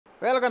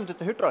Welcome to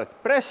the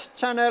hydraulic press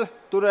channel.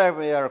 Today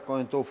we are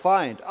going to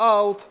find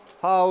out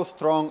how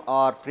strong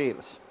are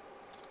drills.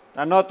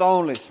 And not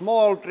only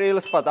small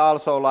drills, but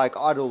also like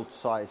adult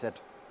sized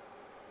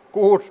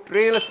good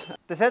drills.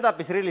 The setup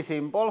is really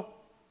simple.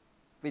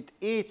 With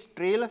each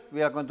drill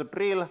we are going to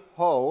drill a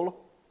hole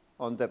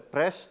on the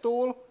press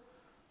tool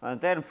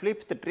and then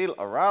flip the drill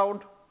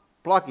around,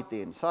 plug it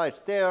inside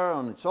there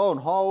on its own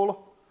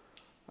hole,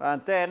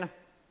 and then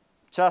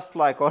just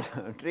like on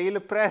a drill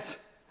press,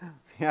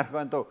 we are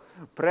going to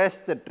press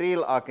the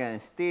drill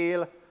against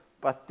steel,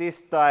 but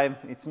this time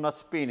it's not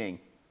spinning.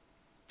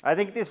 I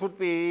think this would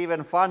be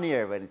even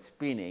funnier when it's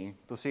spinning,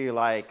 to see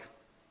like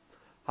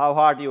how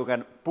hard you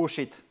can push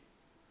it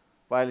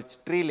while it's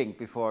drilling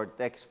before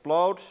it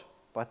explodes,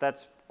 but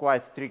that's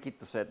quite tricky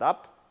to set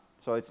up,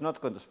 so it's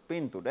not going to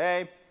spin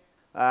today.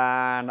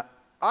 And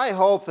I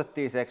hope that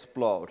these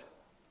explode.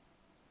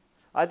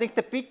 I think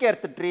the bigger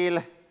the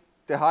drill,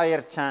 the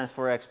higher chance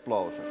for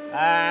explosion.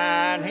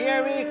 And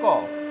here we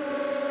go.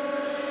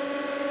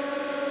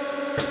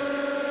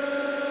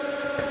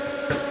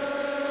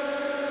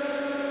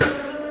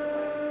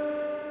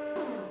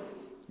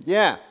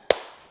 Yeah,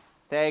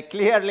 they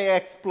clearly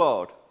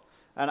explode.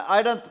 And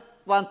I don't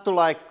want to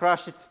like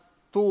crush it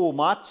too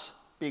much,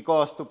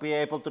 because to be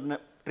able to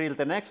drill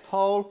the next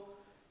hole,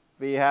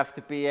 we have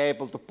to be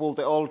able to pull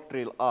the old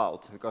drill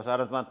out, because I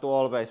don't want to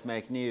always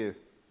make new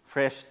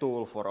fresh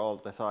tool for all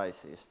the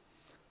sizes.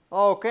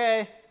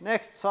 Okay,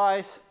 next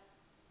size.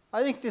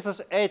 I think this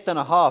was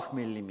 8.5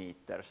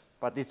 millimeters,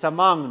 but it's a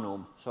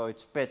magnum, so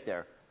it's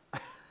better.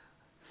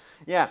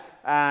 Yeah,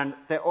 and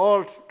the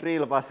old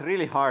drill was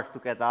really hard to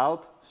get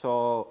out,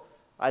 so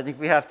I think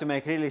we have to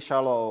make really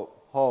shallow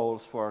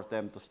holes for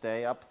them to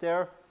stay up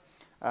there.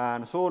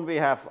 And soon we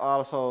have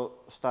also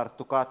start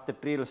to cut the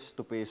drills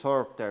to be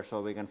shorter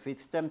so we can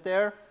fit them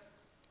there.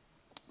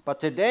 But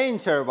the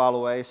danger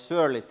value is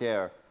surely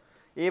there.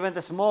 Even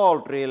the small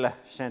drill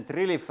sent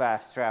really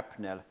fast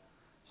shrapnel.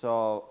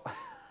 So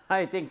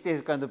I think this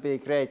is going to be a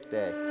great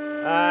day.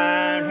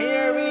 And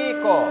here we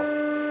go.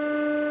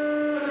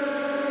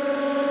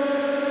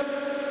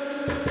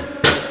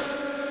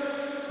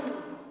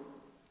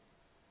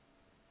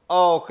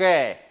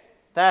 Okay,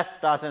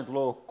 that doesn't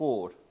look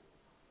good.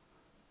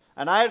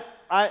 And I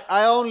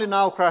only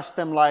now crush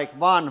them like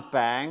one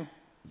bang,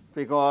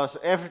 because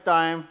every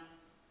time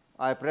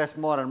I press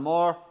more and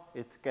more,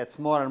 it gets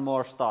more and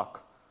more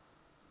stuck.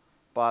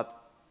 But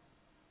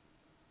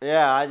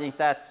yeah, I think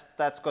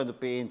that's going to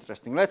be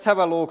interesting. Let's have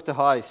a look at the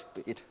high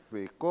speed.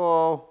 We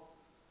go.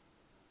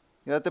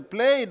 Yeah, the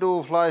blade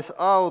flies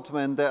out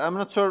when I'm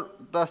not sure,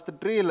 does the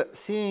drill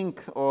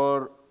sink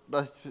or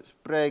does it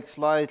break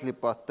slightly,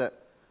 but the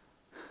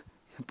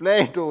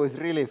blade is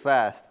really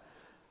fast.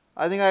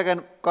 I think I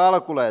can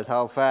calculate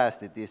how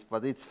fast it is,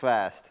 but it's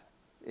fast.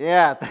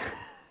 Yeah,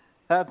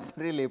 that's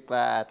really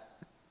bad.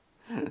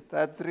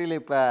 That's really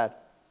bad.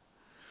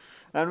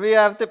 And we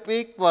have the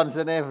big ones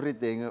and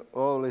everything.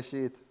 Holy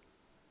shit.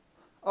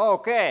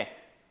 Okay,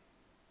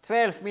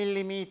 12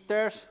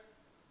 millimeters.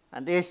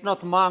 And this is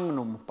not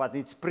Magnum, but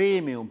it's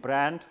premium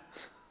brand.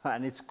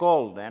 And it's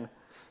golden.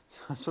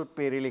 So it should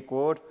be really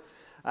good.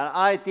 And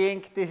I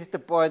think this is the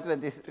point when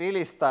this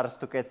really starts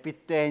to get a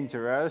bit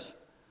dangerous.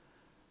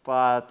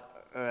 But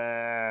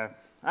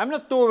I'm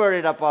not too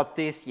worried about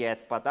this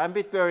yet, but I'm a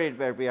bit worried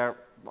where we are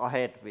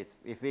ahead with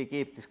if we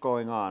keep this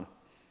going on.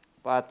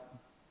 But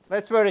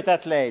let's worry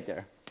that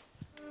later.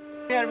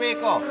 Here we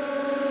go.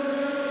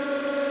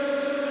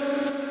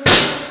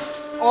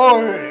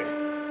 Oh,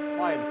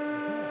 fine.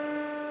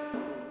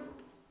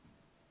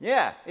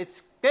 Yeah,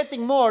 it's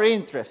getting more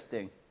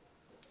interesting.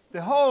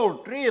 The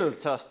whole drill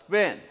just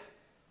went.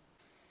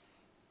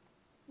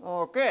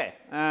 Okay,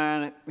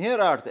 and here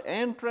are the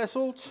end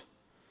results.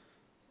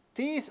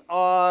 These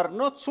are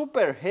not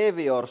super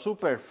heavy or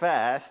super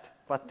fast,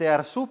 but they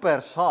are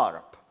super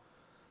sharp.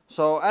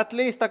 So at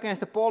least against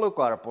the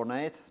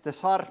polycarbonate, the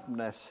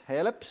sharpness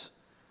helps,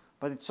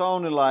 but it's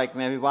only like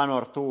maybe 1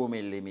 or 2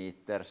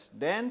 millimeters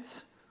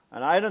dents.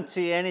 And I don't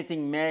see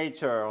anything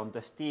major on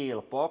the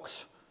steel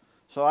box.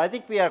 So I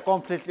think we are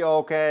completely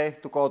okay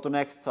to go to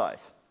next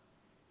size.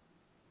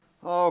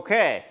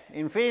 Okay,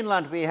 in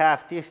Finland we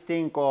have this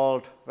thing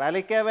called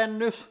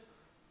välikevennys.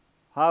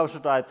 How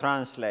should I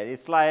translate?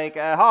 It's like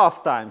a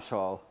halftime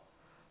show.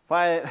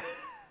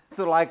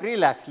 To like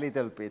relax a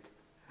little bit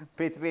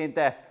between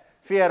the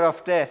fear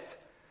of death.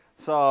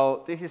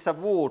 So this is a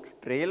wood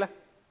drill.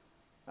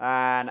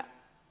 And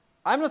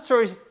I'm not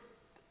sure it's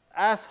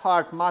as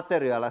hard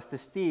material as the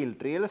steel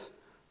drills,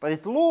 but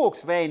it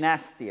looks way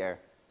nastier.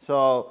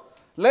 So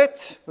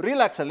let's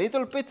relax a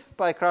little bit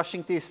by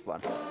crushing this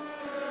one.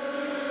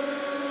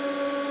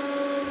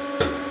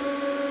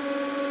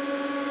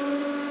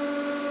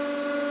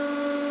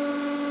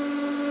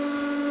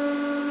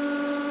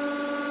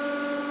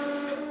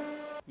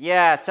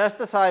 Yeah,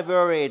 just as I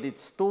worried,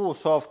 it's too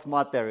soft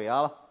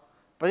material,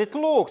 but it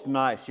looks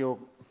nice, you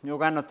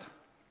cannot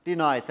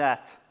deny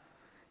that.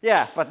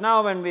 Yeah, but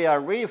now when we are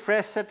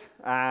refreshed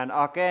and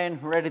again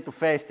ready to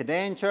face the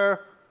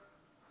danger,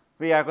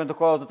 we are going to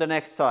go to the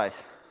next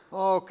size.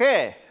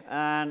 Okay,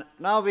 and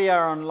now we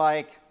are on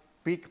like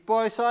big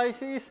boy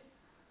sizes.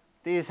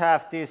 These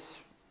have this,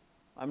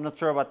 I'm not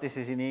sure what this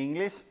is in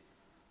English,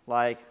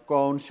 like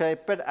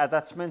cone-shaped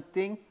attachment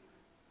thing.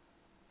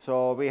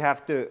 So we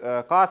have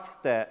to cut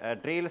the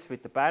drills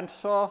with the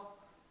bandsaw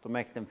to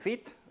make them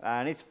fit,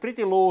 and it's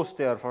pretty loose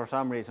there for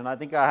some reason. I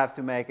think I have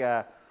to make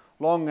a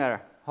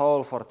longer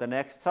hole for the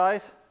next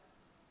size,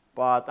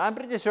 but I'm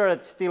pretty sure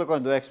it's still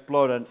going to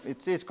explode and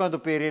it's going to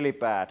be really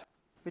bad.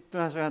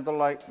 Vittuhan se ihan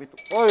tollain, vittu,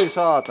 oi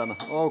saatana,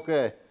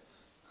 okei.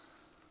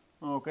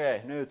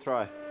 Okei, new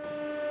try.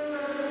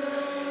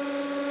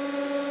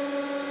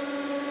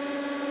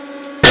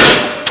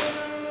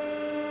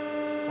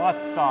 What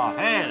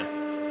the hell?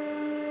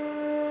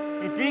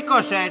 It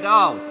ricocheted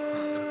out.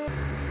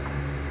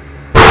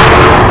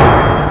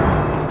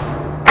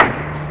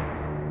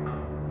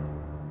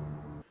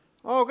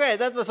 Okay,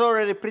 that was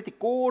already pretty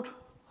good.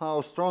 How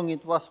strong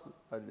it was,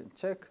 I didn't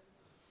check.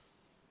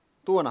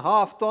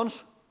 2.5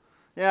 tons.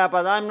 Yeah,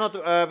 but I'm not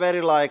a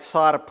very like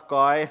sharp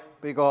guy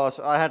because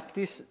I had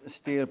this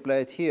steel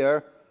plate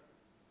here.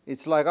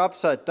 It's like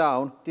upside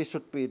down. This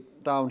should be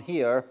down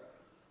here,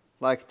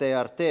 like they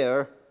are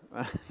there.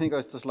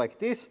 Because it was like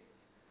this.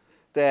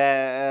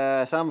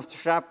 Some of the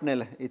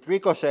shrapnel, it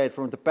ricocheted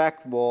from the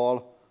back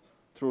wall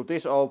through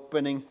this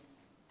opening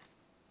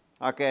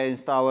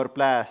against our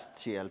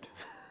blast shield.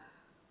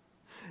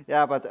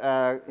 Yeah, but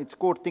it's a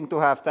good thing to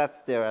have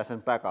that there as a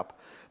backup.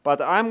 But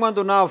I'm going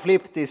to now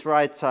flip this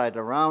right side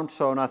around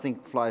so nothing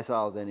flies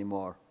out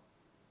anymore.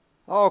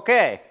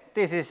 Okay,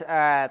 this is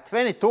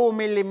 22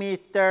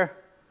 millimeter,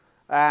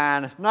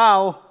 and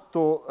now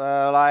to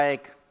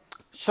like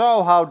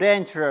show how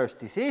dangerous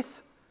this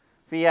is,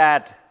 we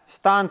add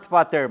stunt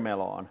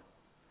watermelon.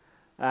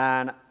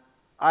 And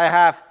I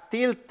have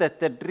tilted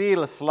the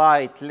drill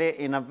slightly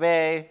in a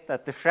way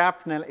that the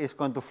shrapnel is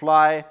going to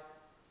fly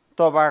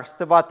towards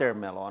the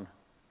watermelon.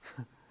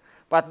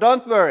 But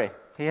don't worry,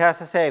 he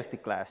has a safety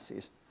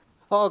glasses.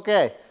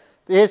 Okay,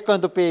 this is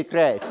going to be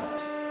great.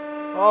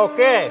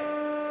 Okay,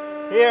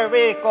 here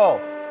we go.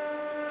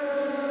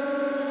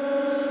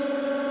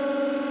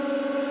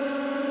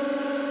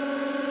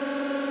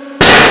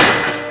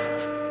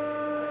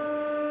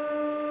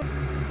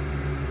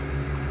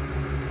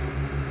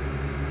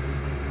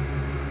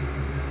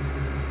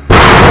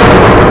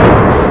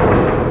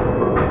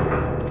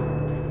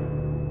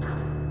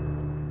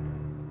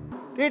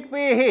 Did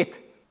we hit?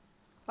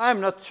 I'm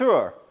not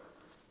sure.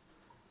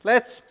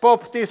 Let's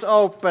pop this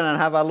open and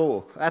have a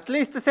look. At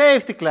least the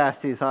safety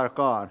glasses are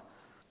gone.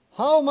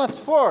 How much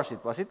force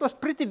it was? It was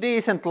pretty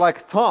decent like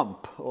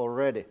thump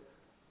already.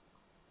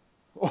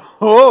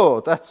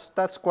 Oh,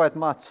 that's quite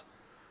much.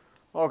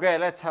 Okay,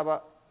 let's have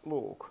a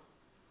look.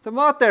 The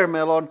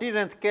watermelon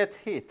didn't get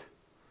hit.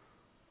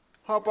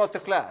 How about the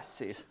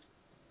glasses?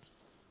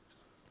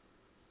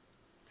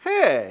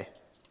 Hey!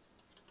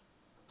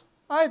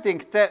 I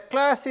think the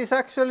glasses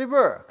actually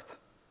worked.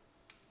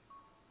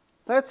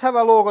 Let's have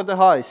a look on the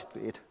high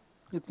speed.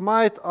 It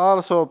might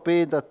also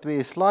be that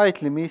we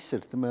slightly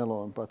missed the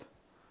melon, but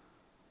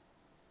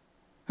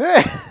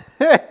hey,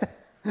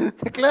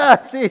 the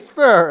glasses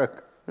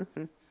work.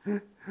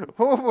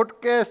 Who would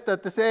guess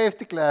that the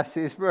safety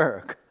glasses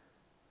work?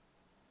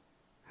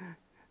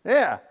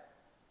 Yeah,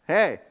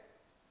 hey,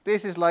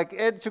 this is like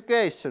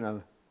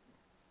educational.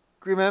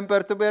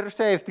 Remember to wear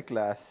safety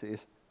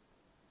glasses.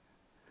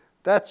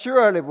 That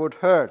surely would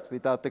hurt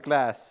without the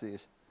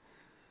glasses.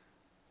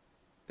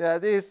 Yeah,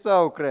 this is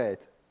so great.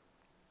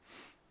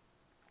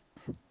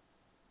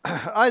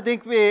 I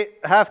think we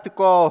have to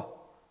go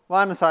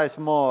one size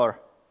more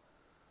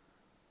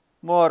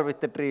with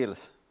the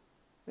drills.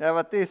 Yeah,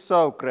 but this is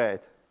so great.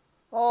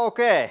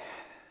 Okay,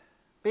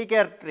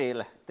 bigger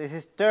drill. This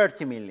is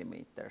 30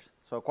 millimeters,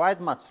 so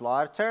quite much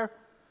larger,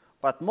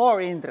 but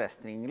more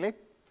interestingly,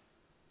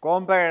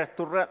 compared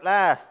to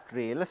last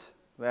drills,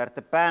 where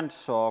the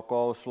bandsaw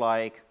goes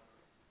like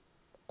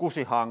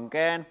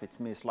kusihankeen, which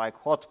means like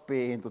hot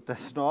pea into the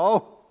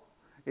snow.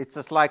 It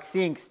just like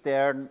sinks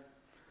there,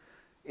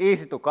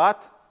 easy to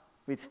cut.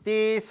 With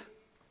these,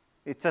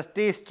 it just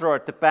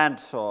destroyed the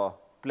bandsaw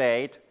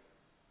blade,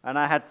 and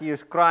I had to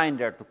use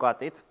grinder to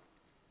cut it.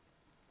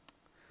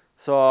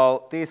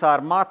 So these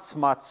are much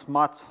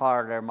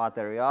harder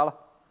material.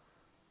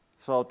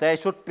 So they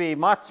should be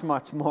much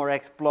more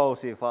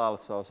explosive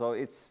also. So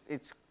it's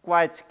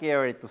quite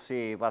scary to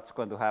see what's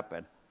going to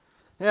happen.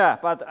 Yeah,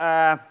 but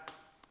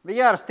we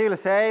are still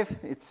safe.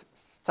 It's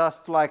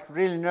just like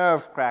really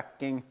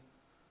nerve-wracking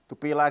to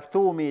be like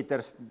 2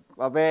 meters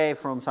away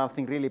from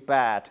something really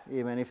bad,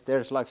 even if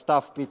there's like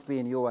stuff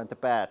between you and the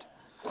bad.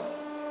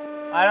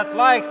 I don't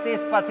like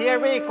this, but here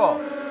we go.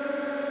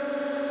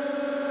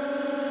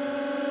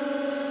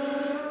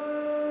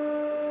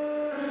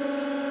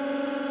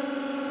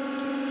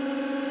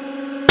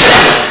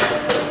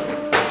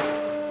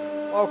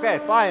 Okay,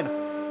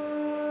 fine.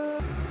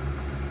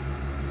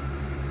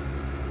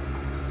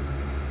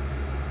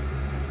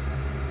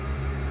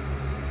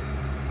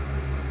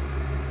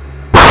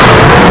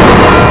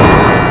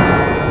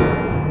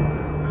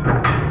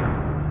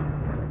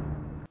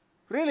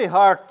 really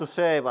hard to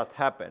say what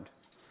happened.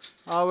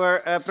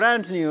 Our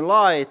brand new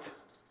light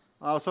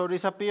also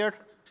disappeared.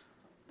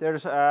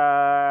 There's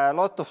a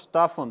lot of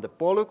stuff on the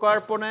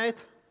polycarbonate.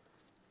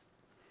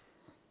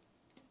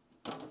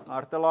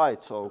 Are the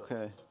lights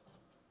okay?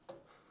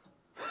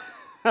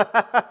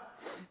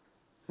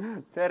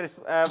 There is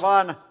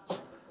one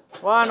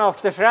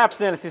of the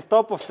shrapnels is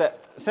top of the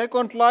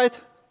second light.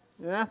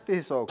 Yeah,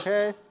 this is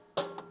okay.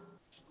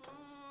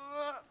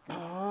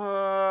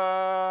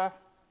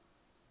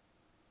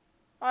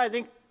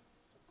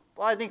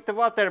 I think the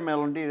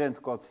watermelon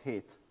didn't got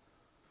hit.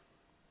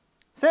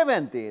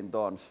 17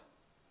 tons.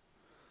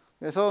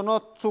 Yeah, so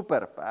not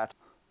super bad.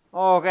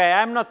 Okay,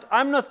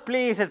 I'm not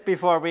pleased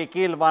before we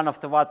kill one of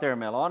the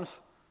watermelons.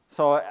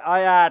 So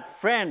I add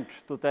friend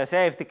to the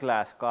safety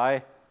class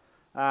guy,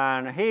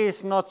 and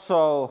he's not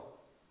so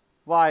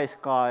wise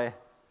guy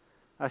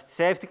as the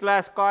safety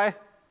class guy,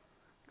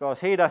 because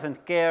he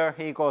doesn't care,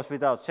 he goes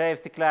without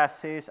safety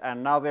glasses,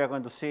 and now we are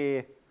going to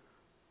see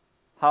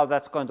how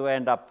that's going to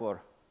end up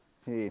for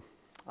him.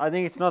 I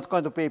think it's not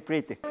going to be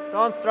pretty.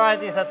 Don't try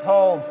this at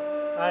home,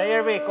 and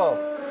here we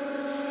go.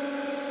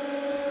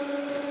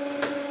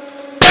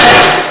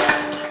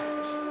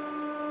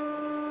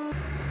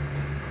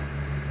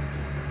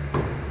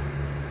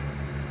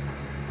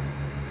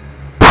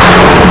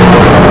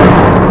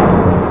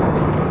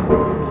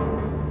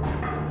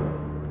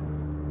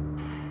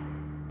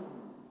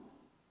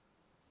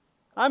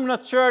 I'm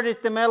not sure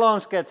did the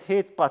melons get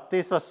hit, but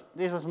this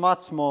was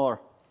much more.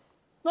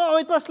 No,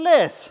 it was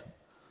less.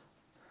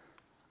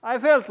 I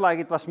felt like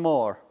it was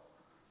more.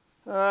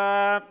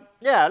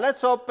 Yeah,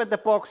 let's open the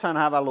box and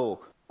have a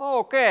look.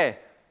 Okay,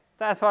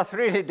 that was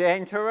really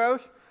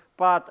dangerous,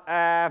 but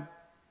I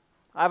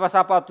was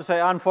about to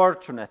say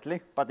unfortunately,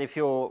 but if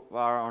you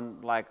are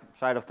on like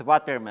side of the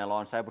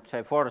watermelons, I would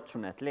say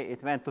fortunately,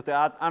 it went to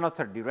the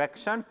another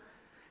direction.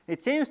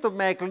 It seems to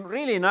make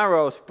really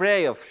narrow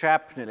spray of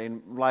shrapnel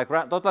in like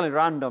totally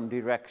random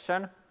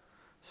direction.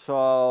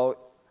 So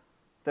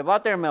the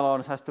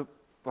watermelons has to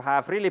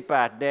have really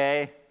bad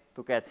day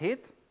to get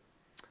hit.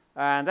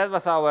 And that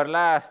was our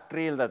last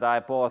drill that I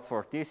bought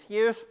for this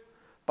use.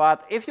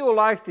 But if you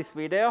like this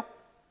video,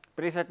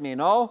 please let me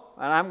know,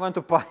 and I'm going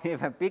to buy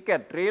even bigger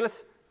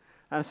drills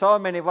and so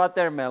many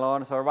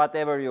watermelons or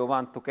whatever you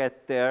want to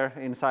get there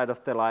inside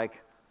of the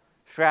like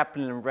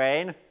shrapnel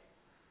rain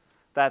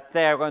that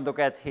they are going to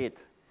get hit.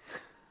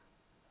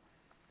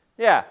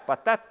 Yeah,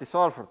 but that is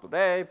all for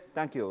today.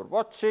 Thank you for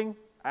watching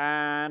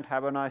and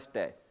have a nice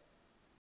day.